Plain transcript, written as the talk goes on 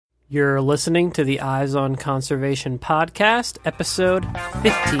You're listening to the Eyes on Conservation podcast, episode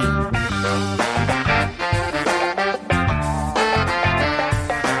 15.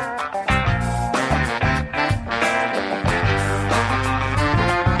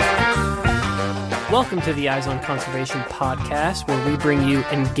 Welcome to the Eyes on Conservation podcast, where we bring you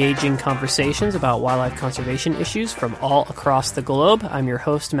engaging conversations about wildlife conservation issues from all across the globe. I'm your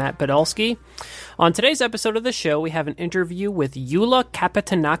host, Matt Podolsky. On today's episode of the show, we have an interview with Yula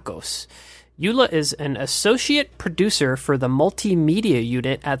Kapetanakos. Yula is an associate producer for the multimedia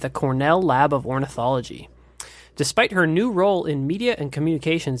unit at the Cornell Lab of Ornithology. Despite her new role in media and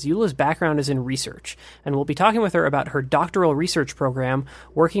communications, Yula's background is in research, and we'll be talking with her about her doctoral research program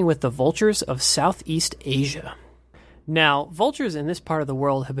working with the vultures of Southeast Asia. Now, vultures in this part of the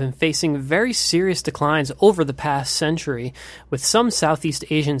world have been facing very serious declines over the past century, with some Southeast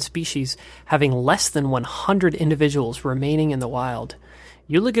Asian species having less than 100 individuals remaining in the wild.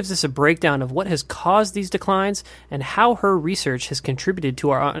 Yula gives us a breakdown of what has caused these declines and how her research has contributed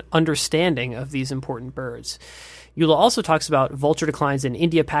to our understanding of these important birds. Yula also talks about vulture declines in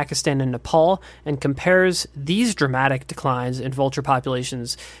India, Pakistan, and Nepal, and compares these dramatic declines in vulture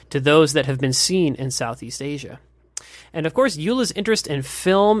populations to those that have been seen in Southeast Asia. And of course, Yula's interest in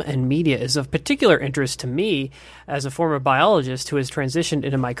film and media is of particular interest to me as a former biologist who has transitioned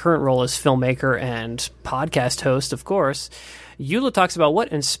into my current role as filmmaker and podcast host, of course. Yula talks about what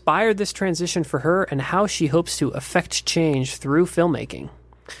inspired this transition for her and how she hopes to affect change through filmmaking.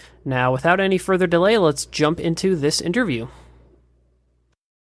 Now, without any further delay, let's jump into this interview.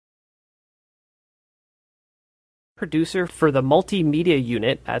 Producer for the multimedia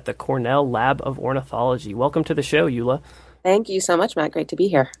unit at the Cornell Lab of Ornithology. Welcome to the show, Yula. Thank you so much, Matt. Great to be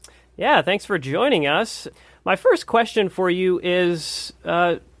here. Yeah, thanks for joining us. My first question for you is,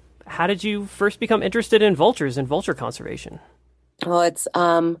 how did you first become interested in vultures and vulture conservation? Well, it's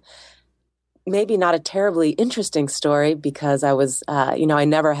maybe not a terribly interesting story because I was, I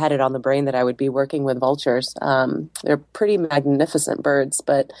never had it on the brain that I would be working with vultures. They're pretty magnificent birds,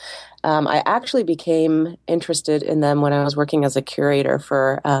 but I actually became interested in them when I was working as a curator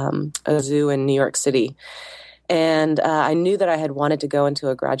for a zoo in New York City. And I knew that I had wanted to go into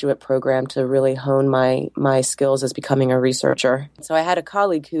a graduate program to really hone my skills as becoming a researcher. So I had a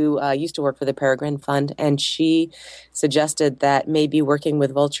colleague who used to work for the Peregrine Fund, and she suggested that maybe working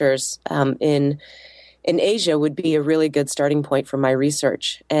with vultures in Asia would be a really good starting point for my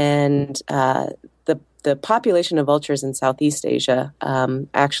research. And the population of vultures in Southeast Asia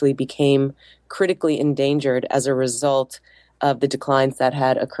actually became critically endangered as a result of the declines that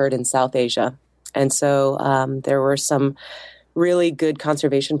had occurred in South Asia. And so there were some really good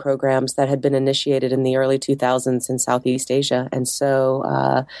conservation programs that had been initiated in the early 2000s in Southeast Asia. And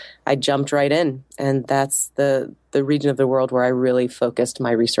so I jumped right in, and that's the region of the world where I really focused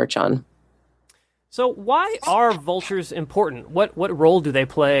my research on. So why are vultures important? What role do they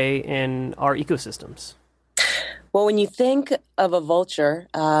play in our ecosystems? Well, when you think of a vulture,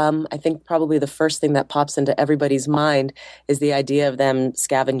 I think probably the first thing that pops into everybody's mind is the idea of them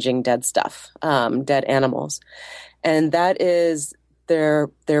scavenging dead stuff, dead animals. And that is their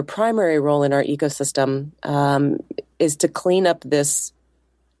primary role in our ecosystem, is to clean up this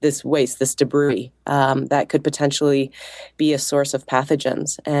waste, this debris that could potentially be a source of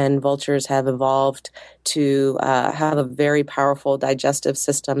pathogens. And vultures have evolved to have a very powerful digestive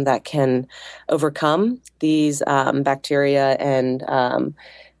system that can overcome these bacteria and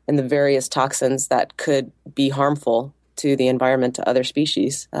the various toxins that could be harmful to the environment, to other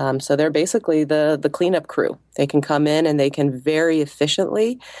species. So they're basically the cleanup crew. They can come in and they can very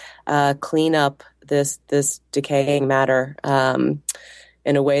efficiently clean up this decaying matter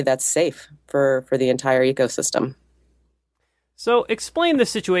in a way that's safe for the entire ecosystem. So explain the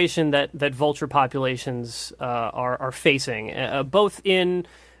situation that vulture populations are facing, both in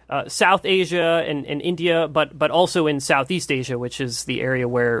South Asia and India, but also in Southeast Asia, which is the area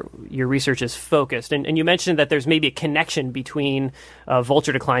where your research is focused. And you mentioned that there's maybe a connection between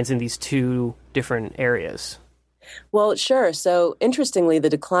vulture declines in these two different areas. Well, sure. So interestingly,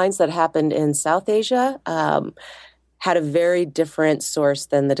 the declines that happened in South Asia had a very different source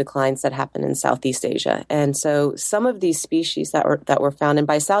than the declines that happened in Southeast Asia. And so some of these species that were found, and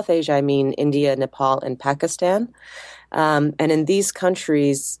by South Asia, I mean India, Nepal, and Pakistan. And in these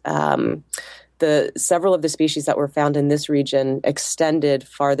countries, several of the species that were found in this region extended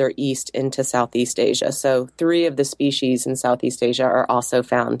farther east into Southeast Asia. So 3 of the species in Southeast Asia are also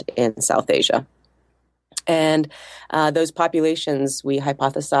found in South Asia. And those populations, we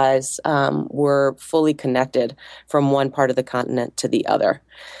hypothesize, were fully connected from one part of the continent to the other.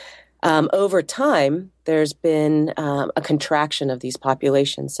 Over time, there's been a contraction of these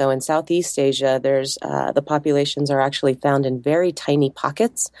populations. So in Southeast Asia, there's the populations are actually found in very tiny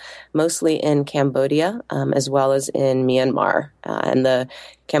pockets, mostly in Cambodia, as well as in Myanmar. And the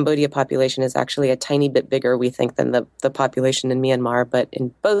Cambodia population is actually a tiny bit bigger, we think, than the population in Myanmar. But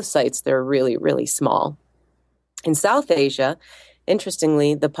in both sites, they're really, really small. In South Asia,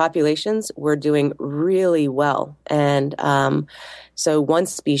 interestingly, the populations were doing really well. And so one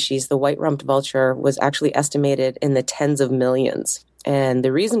species, the white-rumped vulture, was actually estimated in the tens of millions. And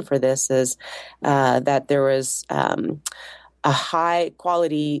the reason for this is that there was a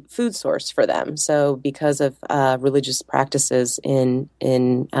high-quality food source for them. So because of religious practices in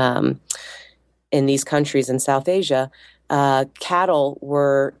these countries in South Asia, cattle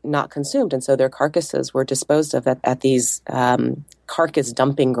were not consumed, and so their carcasses were disposed of at these carcass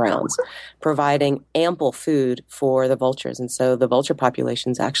dumping grounds, providing ample food for the vultures. And so the vulture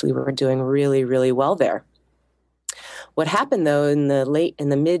populations actually were doing really, really well there. What happened, though, in the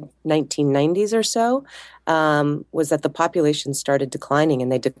mid 1990s or so, was that the population started declining, and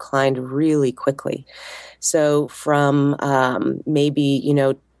they declined really quickly. So from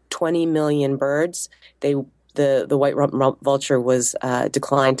maybe 20 million birds, the white-rumped vulture was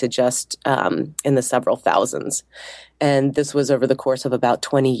declined to just in the several thousands. And this was over the course of about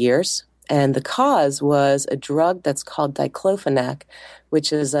 20 years. And the cause was a drug that's called diclofenac,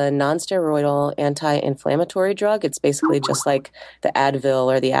 which is a nonsteroidal anti-inflammatory drug. It's basically just like the Advil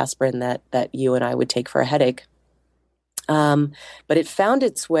or the aspirin that you and I would take for a headache. But it found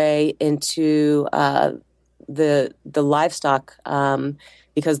its way into the livestock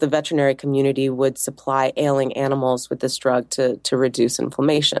because the veterinary community would supply ailing animals with this drug to reduce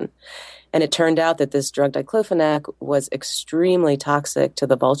inflammation. And it turned out that this drug diclofenac was extremely toxic to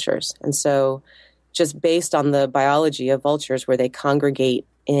the vultures. And so just based on the biology of vultures, where they congregate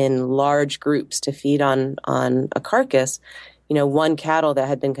in large groups to feed on a carcass, one cattle that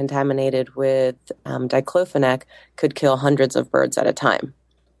had been contaminated with diclofenac could kill hundreds of birds at a time.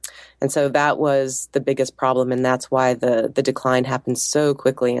 And so that was the biggest problem, and that's why the decline happened so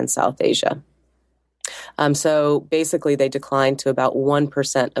quickly in South Asia. So basically, they declined to about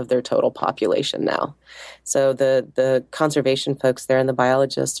 1% of their total population now. So the conservation folks there and the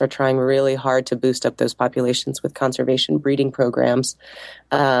biologists are trying really hard to boost up those populations with conservation breeding programs.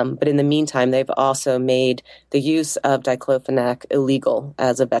 But in the meantime, they've also made the use of diclofenac illegal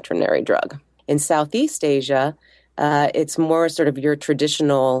as a veterinary drug. In Southeast Asia, it's more sort of your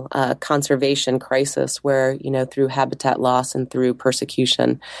traditional conservation crisis where, through habitat loss and through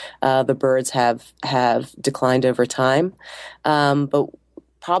persecution, the birds have declined over time. But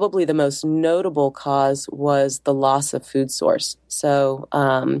probably the most notable cause was the loss of food source. So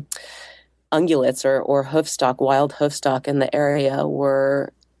ungulates or hoofstock, wild hoofstock in the area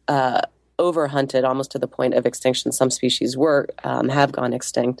were overhunted almost to the point of extinction. Some species have gone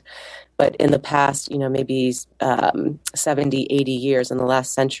extinct. But in the past, maybe 70, 80 years, in the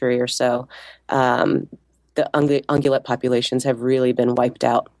last century or so, the ungulate populations have really been wiped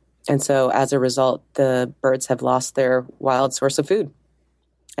out. And so as a result, the birds have lost their wild source of food.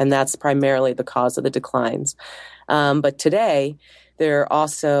 And that's primarily the cause of the declines. But today, they're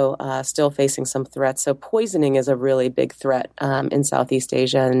also still facing some threats. So poisoning is a really big threat in Southeast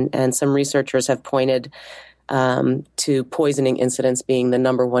Asia. And some researchers have pointed to poisoning incidents being the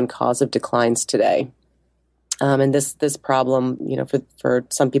number one cause of declines today. And this problem, for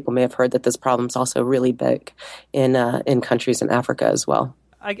some people may have heard that this problem is also really big in countries in Africa as well.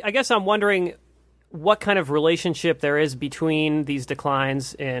 I guess I'm wondering what kind of relationship there is between these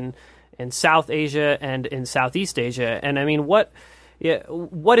declines in South Asia and in Southeast Asia. And I mean, what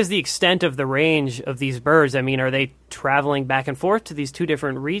is the extent of the range of these birds? I mean, are they traveling back and forth to these two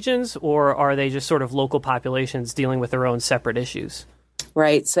different regions, or are they just sort of local populations dealing with their own separate issues?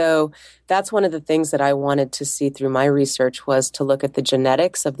 Right. So that's one of the things that I wanted to see through my research, was to look at the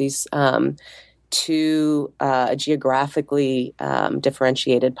genetics of these two geographically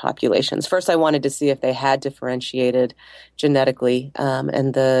differentiated populations. First, I wanted to see if they had differentiated genetically.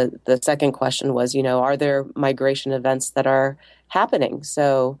 And the second question was, are there migration events that are happening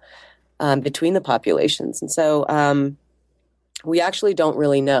between the populations? And so we actually don't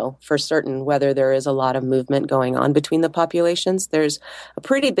really know for certain whether there is a lot of movement going on between the populations. There's a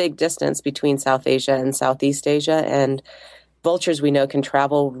pretty big distance between South Asia and Southeast Asia, and vultures, we know, can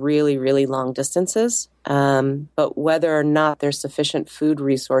travel really, really long distances. But whether or not there's sufficient food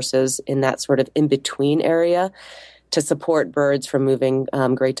resources in that sort of in-between area to support birds from moving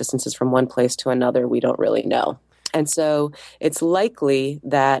great distances from one place to another, we don't really know. And so it's likely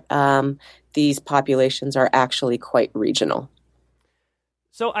that these populations are actually quite regional.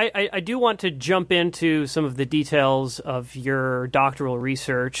 So I do want to jump into some of the details of your doctoral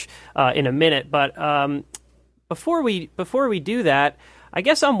research in a minute, but before we do that, I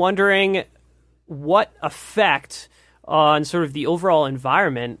guess I'm wondering what effect on sort of the overall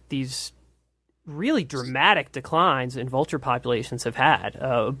environment these really dramatic declines in vulture populations have had,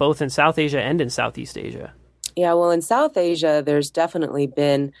 both in South Asia and in Southeast Asia. Yeah, well, in South Asia, there's definitely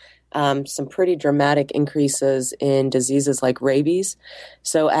been some pretty dramatic increases in diseases like rabies.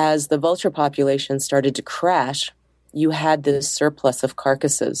 So as the vulture population started to crash, you had this surplus of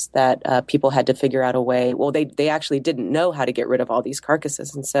carcasses that people had to figure out a way. Well, they actually didn't know how to get rid of all these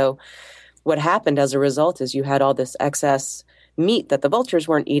carcasses. And so what happened as a result is you had all this excess meat that the vultures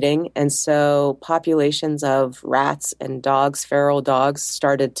weren't eating. And so populations of rats and dogs, feral dogs,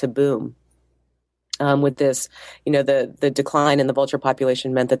 started to boom. With this, the decline in the vulture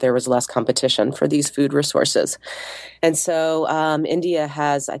population meant that there was less competition for these food resources. And so India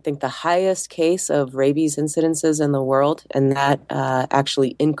has, I think, the highest case of rabies incidences in the world, and that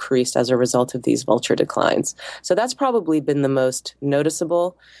actually increased as a result of these vulture declines. So that's probably been the most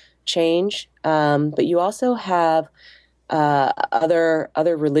noticeable change. But you also have other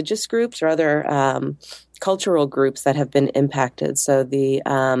religious groups or other cultural groups that have been impacted. So the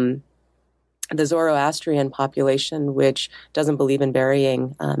Zoroastrian population, which doesn't believe in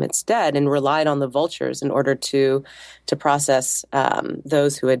burying its dead and relied on the vultures in order to process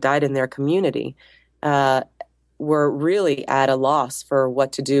those who had died in their community, were really at a loss for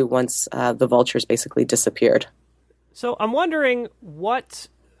what to do once the vultures basically disappeared. So I'm wondering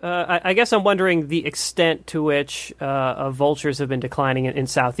I guess I'm wondering the extent to which vultures have been declining in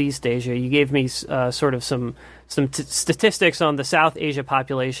Southeast Asia. You gave me sort of some statistics on the South Asia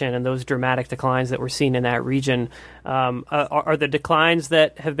population and those dramatic declines that were seen in that region. Are the declines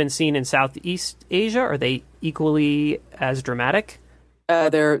that have been seen in Southeast Asia, are they equally as dramatic?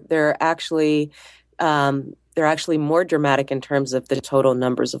 They're actually more dramatic in terms of the total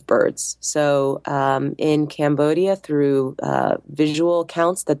numbers of birds. So in Cambodia, through visual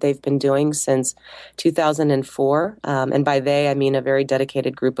counts that they've been doing since 2004, and by they I mean a very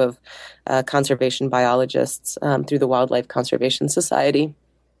dedicated group of conservation biologists through the Wildlife Conservation Society.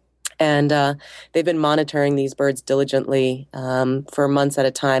 And they've been monitoring these birds diligently for months at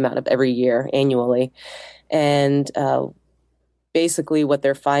a time out of every year, annually. And basically, what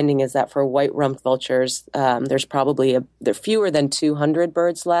they're finding is that for white-rumped vultures, there's probably there are fewer than 200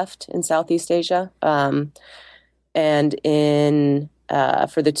 birds left in Southeast Asia. And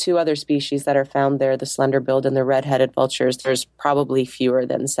for the two other species that are found there, the slender-billed and the red-headed vultures, there's probably fewer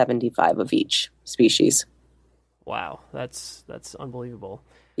than 75 of each species. Wow, that's unbelievable.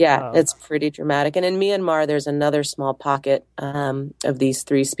 Yeah, it's pretty dramatic. And in Myanmar, there's another small pocket of these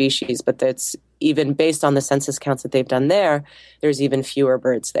three species, but that's even based on the census counts that they've done there, there's even fewer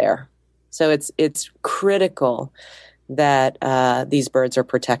birds there. So it's critical that these birds are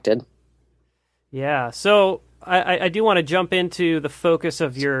protected. Yeah, so I do want to jump into the focus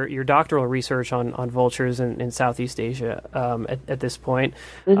of your doctoral research on vultures in Southeast Asia at this point.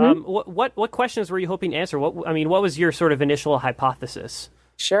 Mm-hmm. What questions were you hoping to answer? What was your sort of initial hypothesis?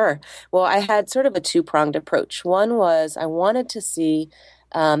 Sure. Well, I had sort of a two-pronged approach. One was I wanted to see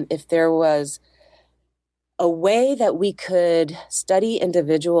if there was a way that we could study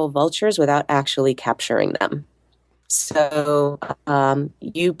individual vultures without actually capturing them. So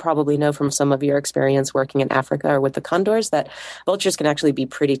you probably know from some of your experience working in Africa or with the condors that vultures can actually be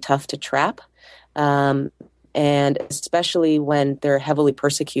pretty tough to trap. And especially when they're heavily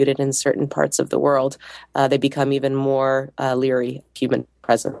persecuted in certain parts of the world, they become even more leery of human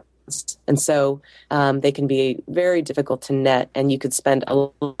presence. And so they can be very difficult to net, and you could spend a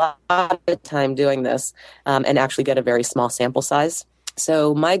lot of time doing this and actually get a very small sample size.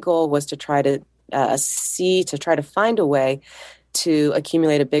 So my goal was to try to find a way to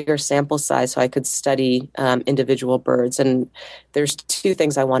accumulate a bigger sample size so I could study individual birds. And there's two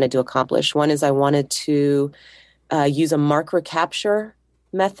things I wanted to accomplish. One is I wanted to use a mark recapture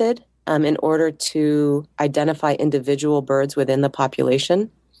method in order to identify individual birds within the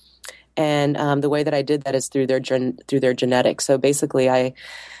population. And the way that I did that is through their genetics. So basically, I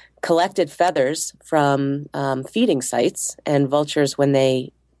collected feathers from feeding sites, and vultures, when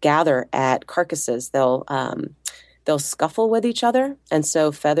they gather at carcasses, they'll scuffle with each other, and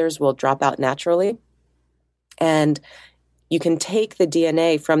so feathers will drop out naturally. And you can take the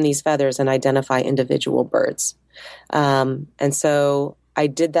DNA from these feathers and identify individual birds. And so I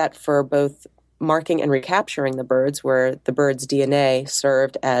did that for both marking and recapturing the birds, where the bird's DNA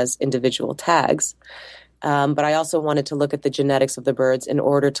served as individual tags. But I also wanted to look at the genetics of the birds in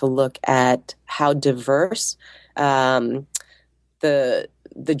order to look at how diverse the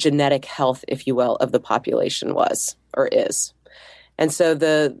the genetic health, if you will, of the population was or is. And so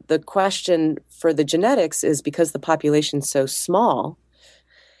the question for the genetics is, because the population's so small,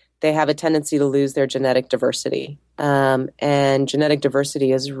 they have a tendency to lose their genetic diversity. And genetic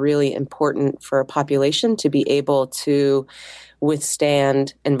diversity is really important for a population to be able to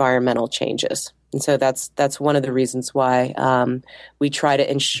withstand environmental changes. And so that's one of the reasons why we try to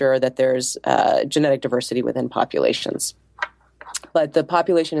ensure that there's genetic diversity within populations. But the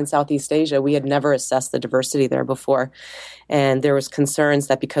population in Southeast Asia, we had never assessed the diversity there before. And there was concerns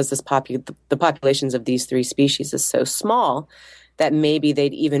that because the populations of these three species is so small, that maybe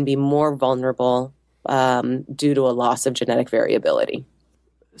they'd even be more vulnerable due to a loss of genetic variability.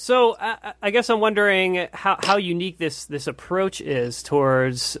 So I guess I'm wondering how unique this approach is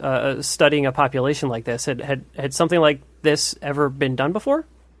towards studying a population like this. Had something like this ever been done before?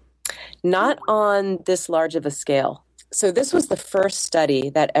 Not on this large of a scale. So this was the first study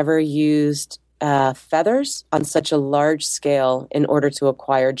that ever used feathers on such a large scale in order to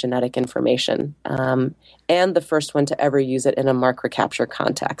acquire genetic information, and the first one to ever use it in a mark recapture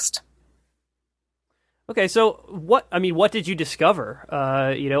context. Okay, so what did you discover?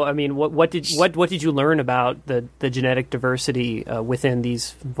 What did you learn about the genetic diversity within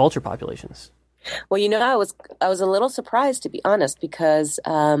these vulture populations? Well, I was a little surprised, to be honest, because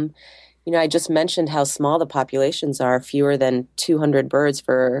I just mentioned how small the populations are, fewer than 200 birds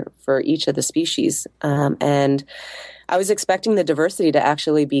for each of the species. And I was expecting the diversity to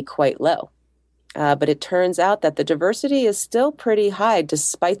actually be quite low. But it turns out that the diversity is still pretty high,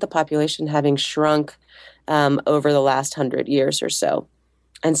 despite the population having shrunk over the last 100 years or so.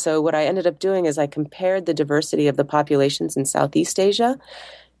 And so what I ended up doing is I compared the diversity of the populations in Southeast Asia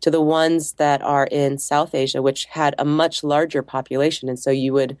to the ones that are in South Asia, which had a much larger population. And so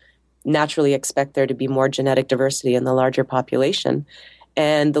you would naturally expect there to be more genetic diversity in the larger population.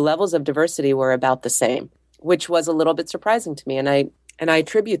 And the levels of diversity were about the same, which was a little bit surprising to me. And I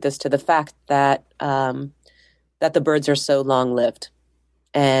attribute this to the fact that that the birds are so long-lived.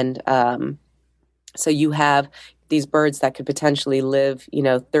 And so you have these birds that could potentially live,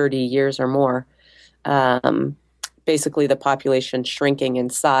 30 years or more. Basically the population shrinking in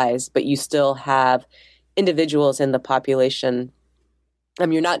size, but you still have individuals in the population.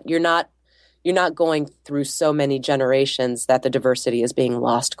 You're not going through so many generations that the diversity is being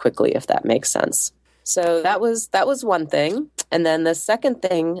lost quickly, if that makes sense. So that was one thing. And then the second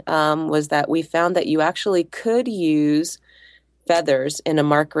thing was that we found that you actually could use feathers in a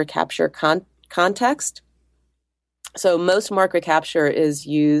mark recapture context. So most mark recapture is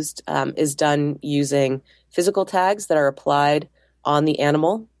done using physical tags that are applied on the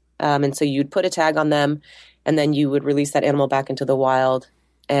animal. And so you'd put a tag on them, and then you would release that animal back into the wild,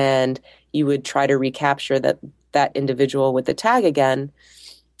 and you would try to recapture that individual with the tag again.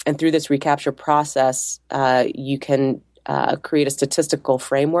 And through this recapture process, you can create a statistical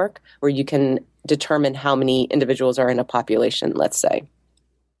framework where you can determine how many individuals are in a population, let's say.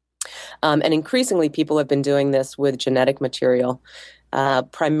 And increasingly, people have been doing this with genetic material,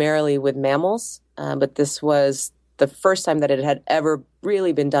 primarily with mammals, but this was the first time that it had ever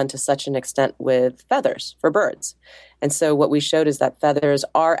really been done to such an extent with feathers for birds. And so what we showed is that feathers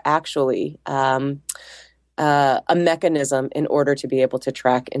are actually a mechanism in order to be able to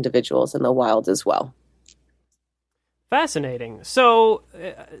track individuals in the wild as well. Fascinating. So,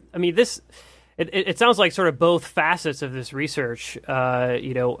 it sounds like sort of both facets of this research,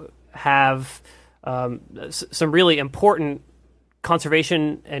 have some really important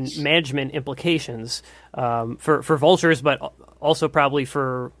conservation and management implications for vultures, but also probably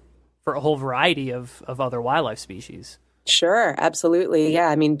for a whole variety of other wildlife species. Sure, absolutely.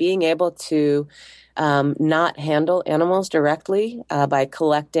 Yeah, being able to not handle animals directly by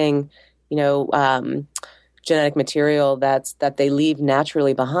collecting, genetic material that they leave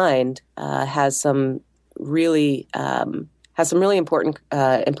naturally behind has some really important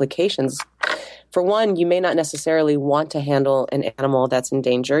implications. For one, you may not necessarily want to handle an animal that's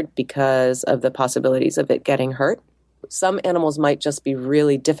endangered because of the possibilities of it getting hurt. Some animals might just be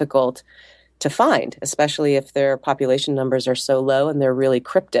really difficult to find, especially if their population numbers are so low and they're really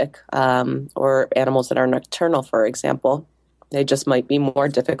cryptic, or animals that are nocturnal, for example. They just might be more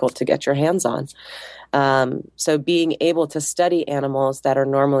difficult to get your hands on. So being able to study animals that are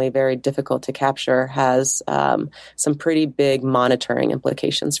normally very difficult to capture has some pretty big monitoring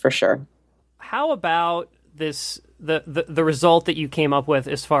implications for sure. How about the result that you came up with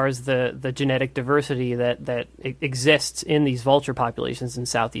as far as the genetic diversity that exists in these vulture populations in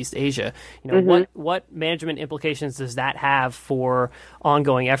Southeast Asia? What management implications does that have for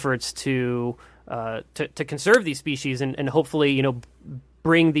ongoing efforts to conserve these species and hopefully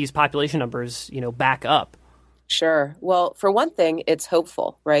bring these population numbers, back up? Sure. Well, for one thing, it's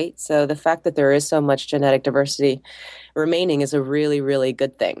hopeful, right? So the fact that there is so much genetic diversity remaining is a really, really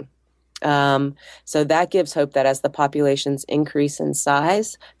good thing. So that gives hope that as the populations increase in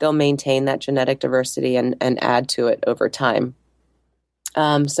size, they'll maintain that genetic diversity and add to it over time.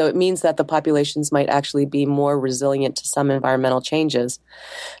 So it means that the populations might actually be more resilient to some environmental changes.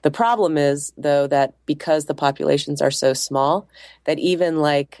 The problem is, though, that because the populations are so small, that even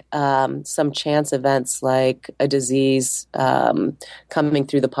like some chance events like a disease coming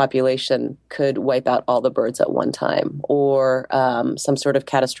through the population could wipe out all the birds at one time, or some sort of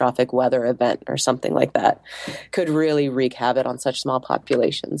catastrophic weather event or something like that could really wreak havoc on such small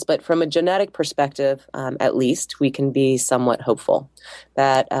populations. But from a genetic perspective, at least, we can be somewhat hopeful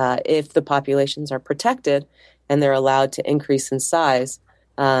that if the populations are protected and they're allowed to increase in size,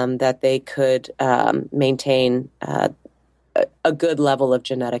 that they could maintain a good level of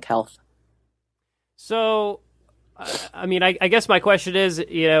genetic health. So, I guess my question is,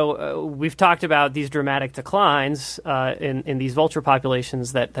 we've talked about these dramatic declines in these vulture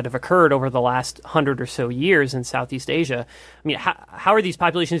populations that have occurred over the last 100 or so years in Southeast Asia. How are these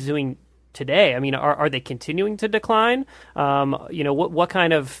populations doing today? Are they continuing to decline? What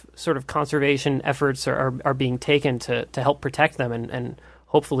kind of sort of conservation efforts are being taken to help protect them and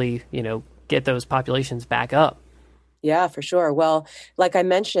hopefully, get those populations back up? Yeah, for sure. Well, like I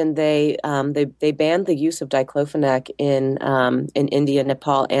mentioned, they banned the use of diclofenac in India,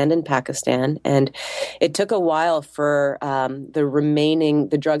 Nepal, and in Pakistan, and it took a while for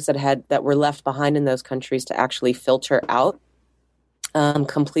the drugs that were left behind in those countries to actually filter out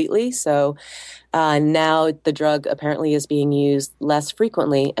completely. So now the drug apparently is being used less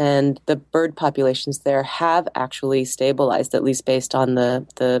frequently, and the bird populations there have actually stabilized, at least based on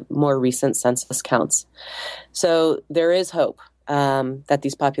the more recent census counts. So there is hope that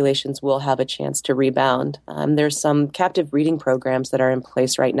these populations will have a chance to rebound. There's some captive breeding programs that are in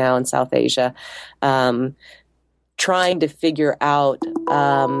place right now in South Asia, trying to figure out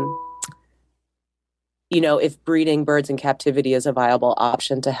if breeding birds in captivity is a viable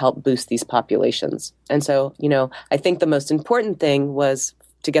option to help boost these populations. And so, I think the most important thing was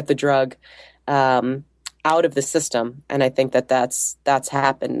to get the drug out of the system. And I think that's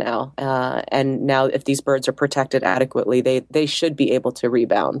happened now. And now if these birds are protected adequately, they should be able to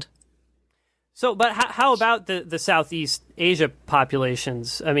rebound. So, but how about the Southeast Asia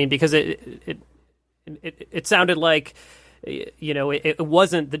populations? Because it sounded like, it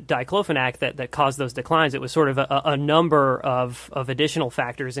wasn't the diclofenac that caused those declines. It was sort of a number of additional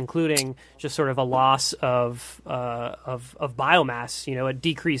factors, including just sort of a loss of biomass.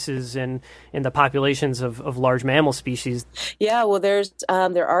 Decreases in the populations of large mammal species. Yeah, well,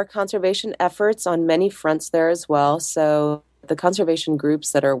 there are conservation efforts on many fronts there as well. So the conservation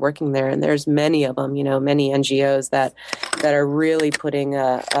groups that are working there, and there's many of them, many NGOs that are really putting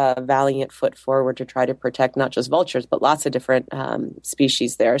a valiant foot forward to try to protect not just vultures, but lots of different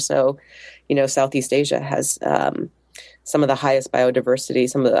species there. So, Southeast Asia has some of the highest biodiversity,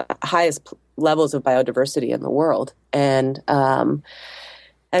 some of the highest levels of biodiversity in the world.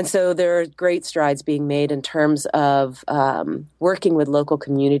 And so there are great strides being made in terms of working with local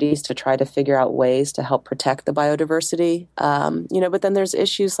communities to try to figure out ways to help protect the biodiversity. But then there's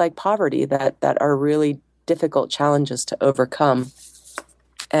issues like poverty that are really difficult challenges to overcome.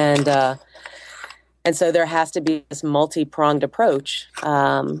 And so there has to be this multi-pronged approach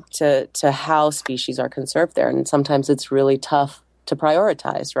to how species are conserved there. And sometimes it's really tough to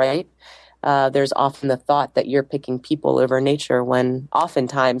prioritize, right? There's often the thought that you're picking people over nature when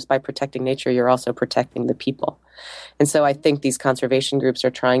oftentimes by protecting nature, you're also protecting the people. And so I think these conservation groups are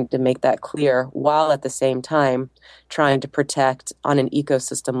trying to make that clear while at the same time trying to protect on an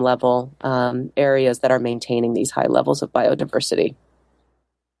ecosystem level areas that are maintaining these high levels of biodiversity.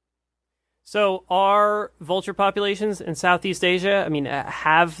 So are vulture populations in Southeast Asia,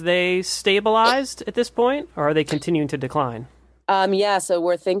 have they stabilized at this point, or are they continuing to decline? So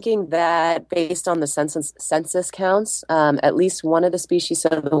we're thinking that based on the census counts, at least one of the species, so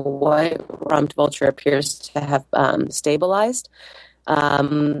the white-rumped vulture, appears to have stabilized.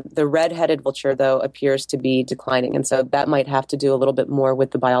 The red-headed vulture, though, appears to be declining, and so that might have to do a little bit more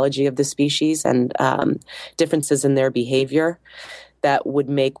with the biology of the species and differences in their behavior that would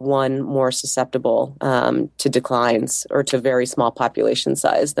make one more susceptible to declines or to very small population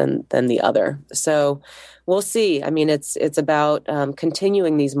size than the other. So we'll see. It's about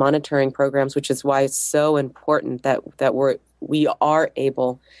continuing these monitoring programs, which is why it's so important that we are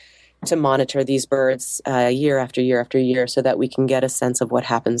able to monitor these birds year after year after year, so that we can get a sense of what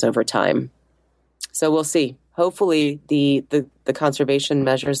happens over time. So we'll see. Hopefully, the conservation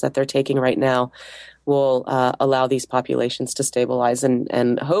measures that they're taking right now will allow these populations to stabilize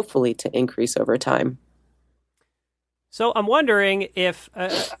and hopefully to increase over time. So I'm wondering if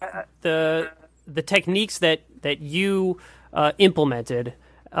the techniques that you implemented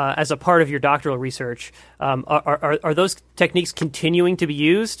as a part of your doctoral research, are those techniques continuing to be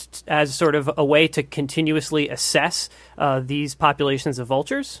used as sort of a way to continuously assess these populations of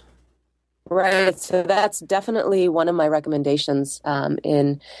vultures? Right. So that's definitely one of my recommendations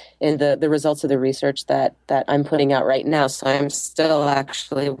in the results of the research that I'm putting out right now. So I'm still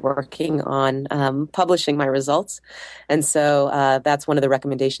actually working on publishing my results. And so that's one of the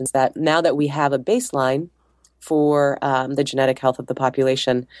recommendations, that now that we have a baseline for the genetic health of the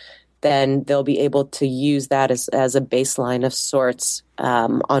population, then they'll be able to use that as a baseline of sorts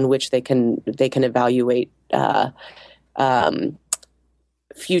on which they can evaluate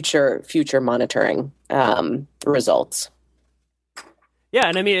future monitoring results. Yeah,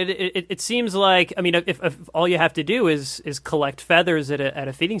 and I mean, it seems like, I mean, if all you have to do is collect feathers at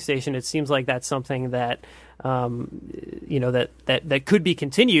a feeding station, it seems like that's something that that could be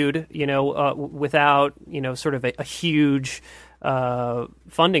continued, without sort of a huge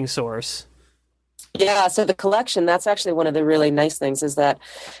funding source. Yeah, so the collection, that's actually one of the really nice things, is that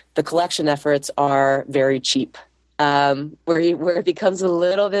the collection efforts are very cheap. Where it becomes a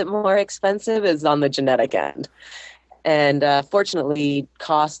little bit more expensive is on the genetic end. And fortunately,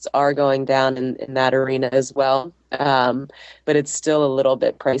 costs are going down in that arena as well. But it's still a little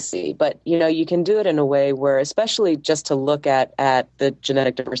bit pricey. But, you can do it in a way where, especially just to look at the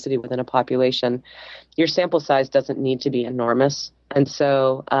genetic diversity within a population, your sample size doesn't need to be enormous. And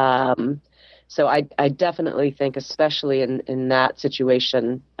so I definitely think, especially in that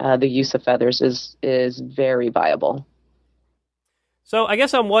situation, the use of feathers is very viable. So I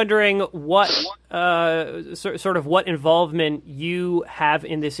guess I'm wondering what sort of what involvement you have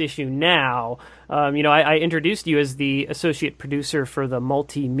in this issue now. I introduced you as the associate producer for the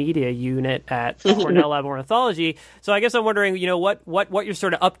multimedia unit at Cornell Lab of Ornithology. So I guess I'm wondering, what you're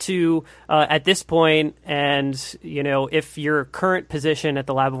sort of up to at this point, and if your current position at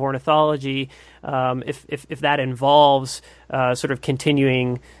the Lab of Ornithology, if that involves sort of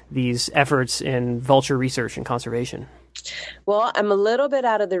continuing these efforts in vulture research and conservation. Well, I'm a little bit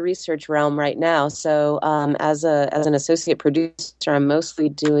out of the research realm right now. So as an associate producer, I'm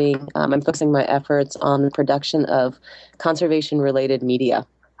mostly I'm focusing my efforts on the production of conservation-related media.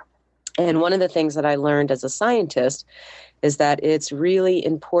 And one of the things that I learned as a scientist is that it's really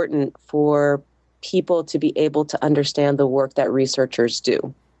important for people to be able to understand the work that researchers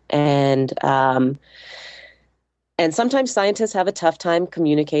do. And sometimes scientists have a tough time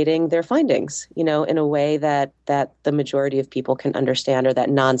communicating their findings, in a way that the majority of people can understand, or that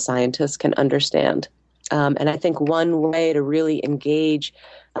non-scientists can understand. And I think one way to really engage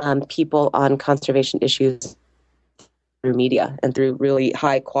people on conservation issues through media and through really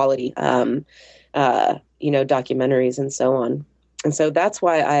high quality, documentaries and so on. And so that's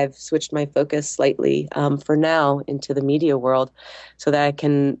why I've switched my focus slightly for now into the media world, so that I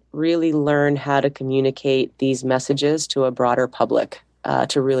can really learn how to communicate these messages to a broader public,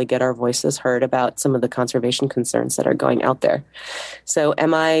 to really get our voices heard about some of the conservation concerns that are going out there. So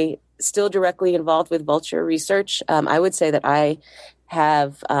am I still directly involved with vulture research? I would say that I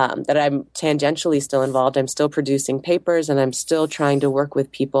have, that I'm tangentially still involved. I'm still producing papers, and I'm still trying to work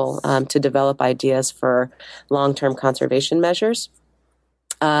with people to develop ideas for long-term conservation measures.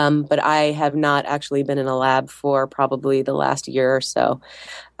 But I have not actually been in a lab for probably the last year or so,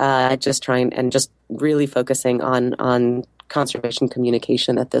 just really focusing on conservation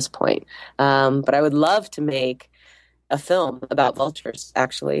communication at this point. But I would love to make a film about vultures,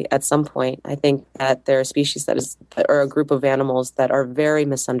 actually, at some point. I think that they're a species or a group of animals that are very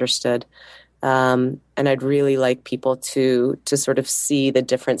misunderstood. And I'd really like people to sort of see the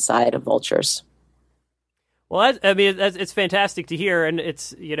different side of vultures. Well, it's fantastic to hear, and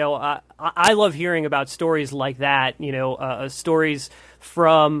it's, I love hearing about stories like that, stories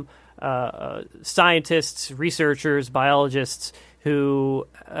from scientists, researchers, biologists who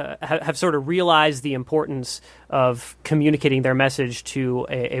have sort of realized the importance of communicating their message to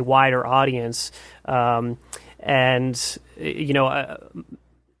a wider audience. I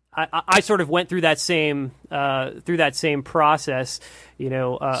sort of went through that same process,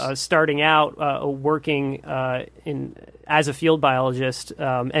 starting out working as a field biologist,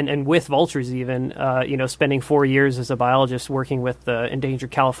 and with vultures even, spending 4 years as a biologist working with the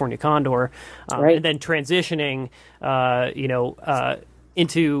endangered California condor, right. And then transitioning,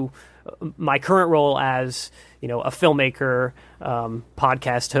 into my current role as, a filmmaker,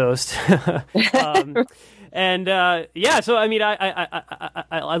 podcast host. So I mean,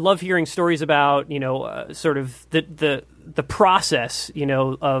 I love hearing stories about, sort of the process,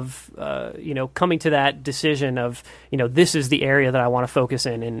 of, coming to that decision of, this is the area that I want to focus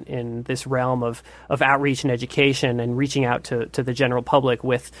in this realm of outreach and education and reaching out to the general public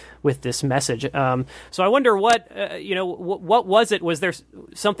with this message. So I wonder what was it? Was there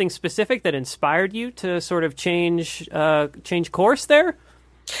something specific that inspired you to sort of change course there?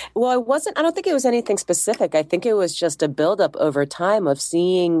 Well, I don't think it was anything specific. I think it was just a buildup over time of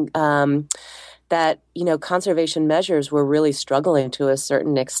seeing that, conservation measures were really struggling to a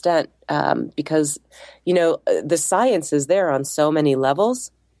certain extent because, the science is there on so many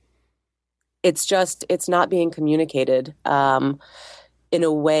levels. It's not being communicated in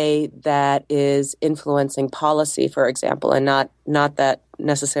a way that is influencing policy, for example, and not that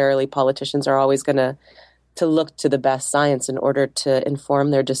necessarily politicians are always going to look to the best science in order to inform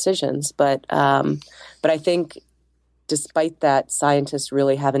their decisions. But I think despite that, scientists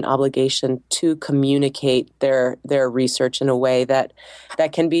really have an obligation to communicate their research in a way that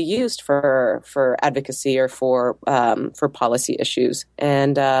can be used for advocacy or for policy issues.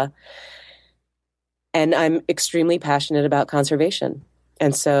 And I'm extremely passionate about conservation.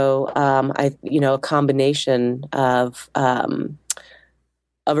 And so a combination of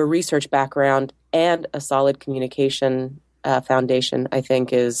a research background and a solid communication foundation, I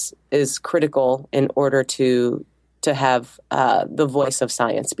think, is critical in order to have the voice of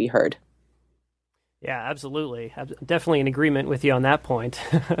science be heard. Yeah, absolutely. I'm definitely in agreement with you on that point.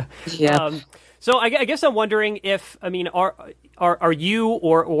 Yeah. So I guess I'm wondering if, are you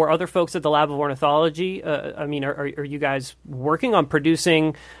or other folks at the Lab of Ornithology, are you guys working on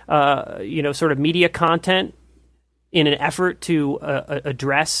producing, sort of media content in an effort to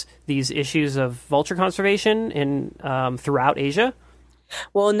address these issues of vulture conservation throughout Asia?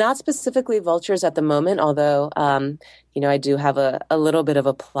 Well, not specifically vultures at the moment, although, I do have a little bit of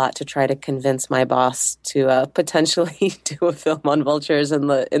a plot to try to convince my boss to potentially do a film on vultures in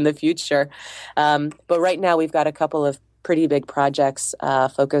the future. But right now we've got a couple of pretty big projects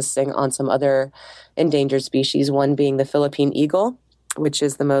focusing on some other endangered species, one being the Philippine eagle, which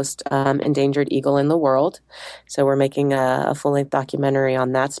is the most endangered eagle in the world. So we're making a full-length documentary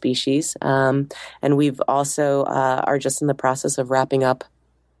on that species. And we've also are just in the process of wrapping up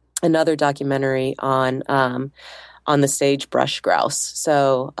another documentary on the sagebrush grouse.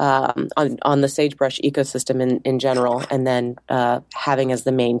 So on the sagebrush ecosystem in general, and then having as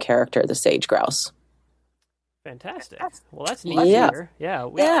the main character the sage grouse. Fantastic. Well, that's neat to hear.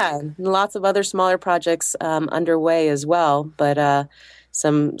 Yeah. Lots of other smaller projects underway as well, but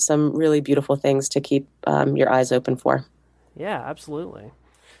some really beautiful things to keep your eyes open for. Yeah, absolutely.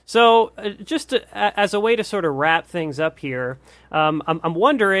 So as a way to sort of wrap things up here, I'm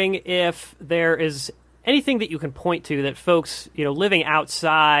wondering if there is anything that you can point to that folks, living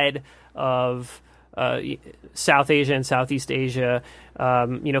outside of South Asia and Southeast Asia,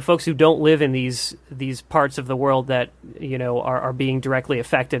 folks who don't live in these parts of the world that are being directly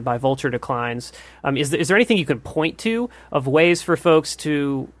affected by vulture declines. Is there anything you can point to of ways for folks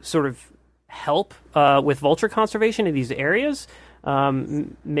to sort of help with vulture conservation in these areas?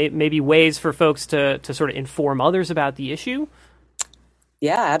 Maybe ways for folks to sort of inform others about the issue?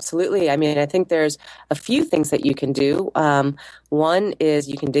 Yeah, absolutely. I mean, I think there's a few things that you can do. One is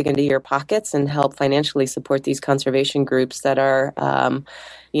you can dig into your pockets and help financially support these conservation groups that are,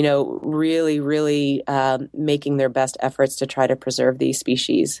 really, really making their best efforts to try to preserve these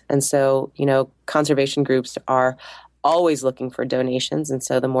species. And so, conservation groups are always looking for donations. And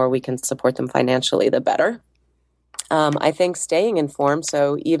so the more we can support them financially, the better. I think staying informed.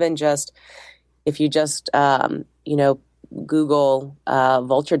 So even just if you just, Google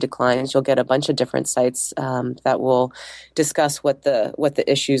vulture declines, you'll get a bunch of different sites that will discuss what the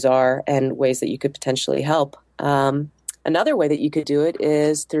issues are and ways that you could potentially help. Another way that you could do it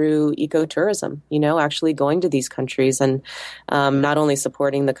is through ecotourism, actually going to these countries and not only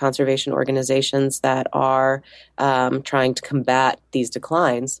supporting the conservation organizations that are trying to combat these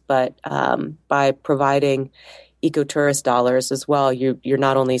declines, but by providing ecotourist dollars as well, you're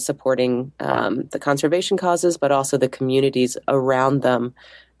not only supporting the conservation causes, but also the communities around them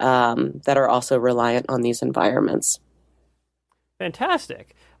that are also reliant on these environments.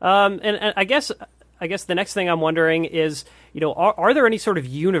 Fantastic. And I guess the next thing I'm wondering is, are there any sort of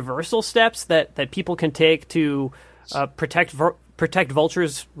universal steps that people can take to protect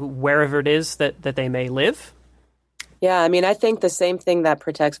vultures wherever it is that they may live? Yeah, I mean, I think the same thing that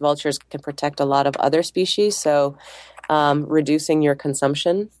protects vultures can protect a lot of other species. So reducing your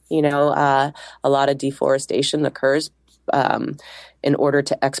consumption. A lot of deforestation occurs in order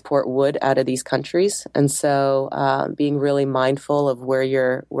to export wood out of these countries, and so being really mindful of where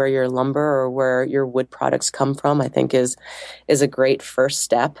your lumber or where your wood products come from, I think is a great first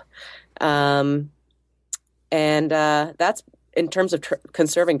step. And that's in terms of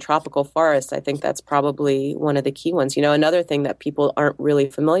conserving tropical forests. I think that's probably one of the key ones. Another thing that people aren't really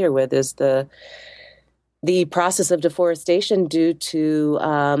familiar with is the process of deforestation due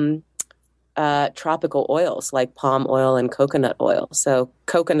to tropical oils like palm oil and coconut oil. So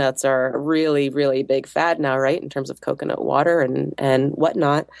coconuts are a really, really big fad now, right, in terms of coconut water and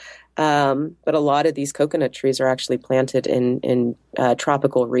whatnot. But a lot of these coconut trees are actually planted in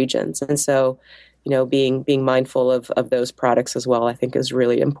tropical regions. And so, being mindful of those products as well, I think is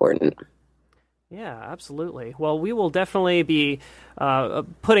really important. Yeah, absolutely. Well, we will definitely be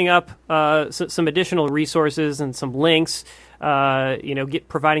putting up some additional resources and some links,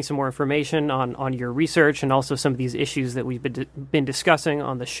 providing some more information on your research and also some of these issues that we've been discussing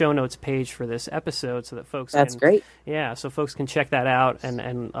on the show notes page for this episode, so that folks That's great. Yeah, so folks can check that out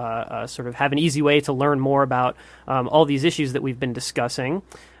and sort of have an easy way to learn more about all these issues that we've been discussing.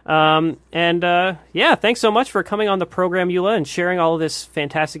 Thanks so much for coming on the program, Yula, and sharing all of this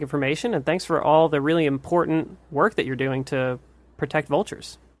fantastic information. And thanks for all the really important work that you're doing to protect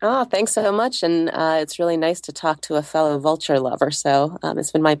vultures. Oh, thanks so much. And it's really nice to talk to a fellow vulture lover. So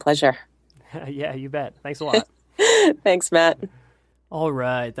it's been my pleasure. Yeah, you bet. Thanks a lot. Thanks, Matt. All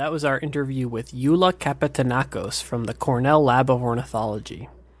right. That was our interview with Yula Kapetanakos from the Cornell Lab of Ornithology.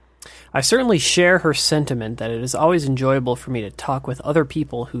 I certainly share her sentiment that it is always enjoyable for me to talk with other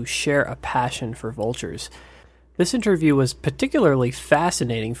people who share a passion for vultures. This interview was particularly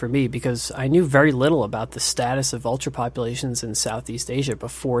fascinating for me because I knew very little about the status of vulture populations in Southeast Asia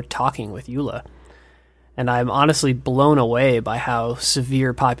before talking with Yula. And I'm honestly blown away by how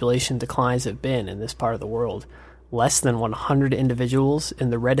severe population declines have been in this part of the world. Less than 100 individuals in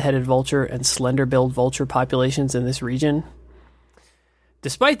the red-headed vulture and slender-billed vulture populations in this region.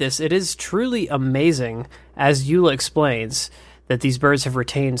 Despite this, it is truly amazing, as Yula explains, that these birds have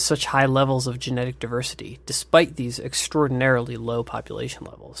retained such high levels of genetic diversity, despite these extraordinarily low population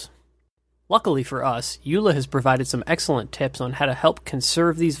levels. Luckily for us, Yula has provided some excellent tips on how to help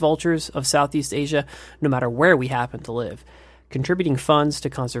conserve these vultures of Southeast Asia, no matter where we happen to live. Contributing funds to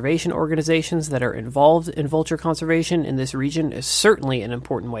conservation organizations that are involved in vulture conservation in this region is certainly an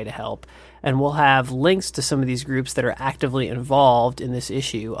important way to help, and we'll have links to some of these groups that are actively involved in this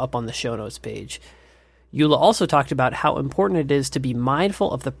issue up on the show notes page. Yula also talked about how important it is to be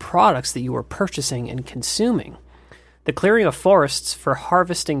mindful of the products that you are purchasing and consuming. The clearing of forests for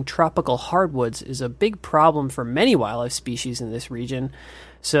harvesting tropical hardwoods is a big problem for many wildlife species in this region.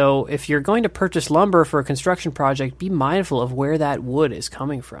 So if you're going to purchase lumber for a construction project, be mindful of where that wood is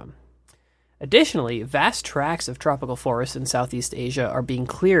coming from. Additionally, vast tracts of tropical forests in Southeast Asia are being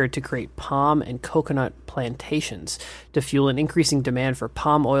cleared to create palm and coconut plantations to fuel an increasing demand for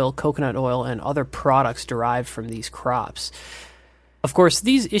palm oil, coconut oil, and other products derived from these crops. Of course,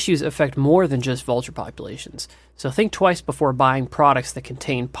 these issues affect more than just vulture populations, so think twice before buying products that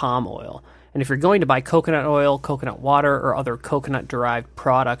contain palm oil. And if you're going to buy coconut oil, coconut water, or other coconut-derived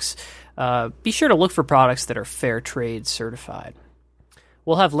products, be sure to look for products that are fair trade certified.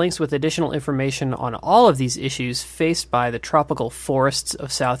 We'll have links with additional information on all of these issues faced by the tropical forests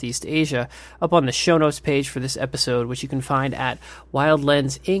of Southeast Asia up on the show notes page for this episode, which you can find at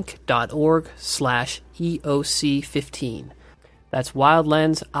wildlensinc.org/EOC15. That's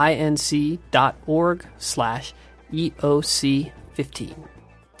wildlensinc.org/EOC15.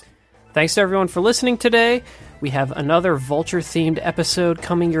 Thanks to everyone for listening today. We have another vulture-themed episode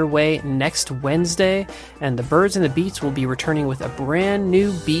coming your way next Wednesday, and the Birds and the Beats will be returning with a brand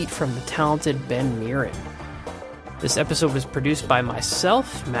new beat from the talented Ben Mirren. This episode was produced by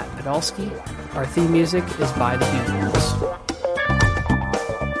myself, Matt Podolsky. Our theme music is by the Vultures.